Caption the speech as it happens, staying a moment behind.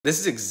This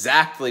is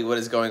exactly what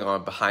is going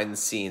on behind the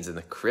scenes in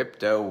the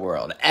crypto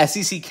world.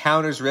 SEC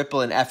counters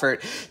Ripple in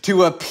effort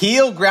to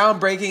appeal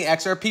groundbreaking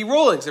XRP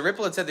rulings. So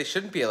Ripple had said they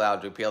shouldn't be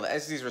allowed to appeal. The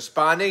SEC is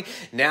responding.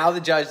 Now the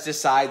judge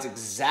decides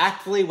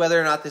exactly whether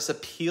or not this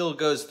appeal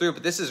goes through.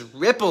 But this is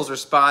Ripple's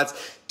response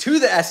to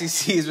the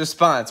SEC's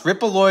response.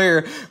 Ripple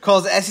lawyer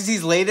calls the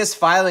SEC's latest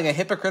filing a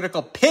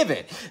hypocritical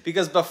pivot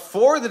because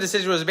before the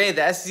decision was made,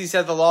 the SEC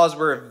said the laws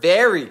were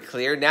very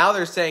clear. Now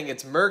they're saying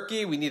it's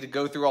murky. We need to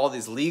go through all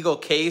these legal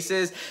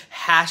cases,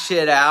 hash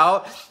it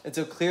out. And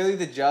so clearly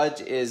the judge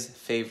is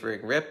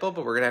favoring Ripple,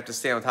 but we're going to have to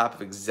stay on top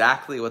of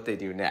exactly what they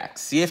do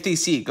next.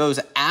 CFTC goes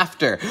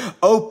after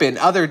open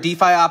other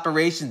DeFi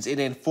operations in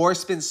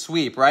enforcement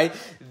sweep, right?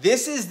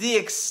 This is the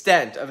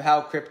extent of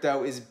how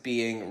crypto is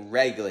being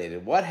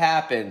regulated. What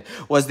happened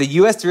was the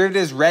U.S.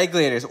 derivatives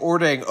regulators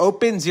ordering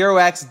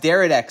Open0x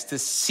Deridex to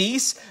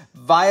cease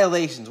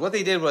violations. What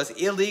they did was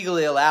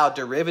illegally allow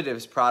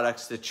derivatives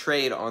products to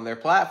trade on their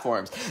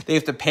platforms. They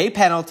have to pay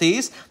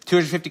penalties,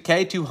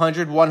 $250K,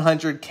 $200,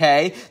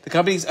 $100K. The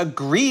companies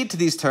agreed to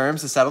these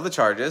terms to settle the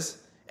charges,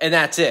 and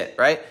that's it,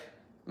 right?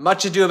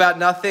 Much ado about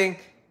nothing.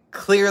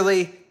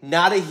 Clearly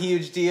not a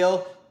huge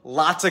deal.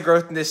 Lots of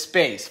growth in this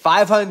space.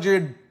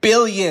 $500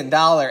 billion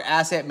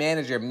asset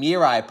manager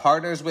Mirai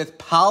partners with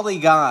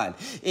Polygon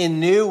in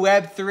new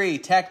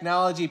Web3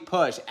 technology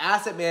push.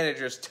 Asset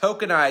managers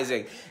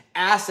tokenizing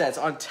assets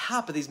on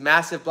top of these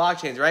massive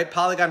blockchains, right?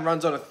 Polygon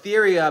runs on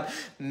Ethereum.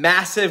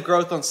 Massive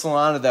growth on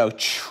Solana, though.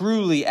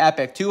 Truly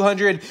epic.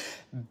 200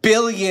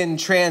 billion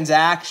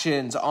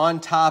transactions on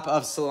top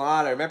of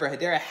Solana. Remember,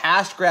 Hedera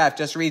Hashgraph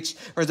just reached,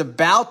 or is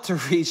about to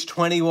reach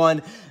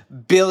 21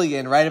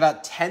 billion, right?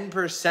 About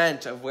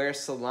 10% of where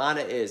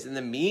Solana is. In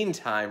the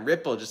meantime,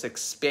 Ripple just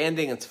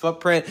expanding its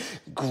footprint,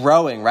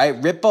 growing,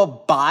 right?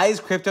 Ripple buys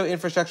crypto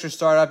infrastructure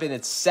startup in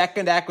its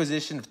second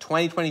acquisition of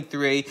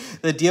 2023.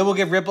 The deal will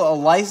give Ripple a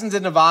license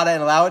in Nevada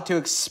and allow it to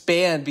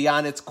expand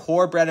beyond its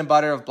core bread and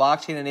butter of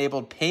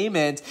blockchain-enabled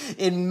payment.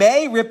 In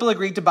May, Ripple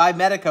agreed to buy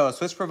Medico, a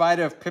Swiss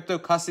provider of crypto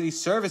custody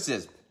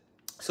services.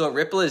 So what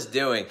Ripple is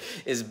doing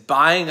is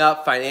buying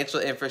up financial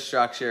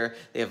infrastructure.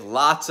 They have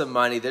lots of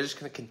money. They're just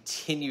going to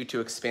continue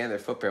to expand their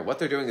footprint. What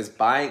they're doing is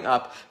buying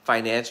up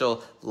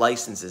financial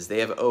licenses. They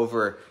have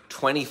over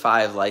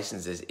 25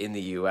 licenses in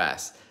the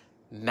US.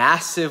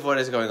 Massive what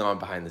is going on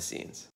behind the scenes.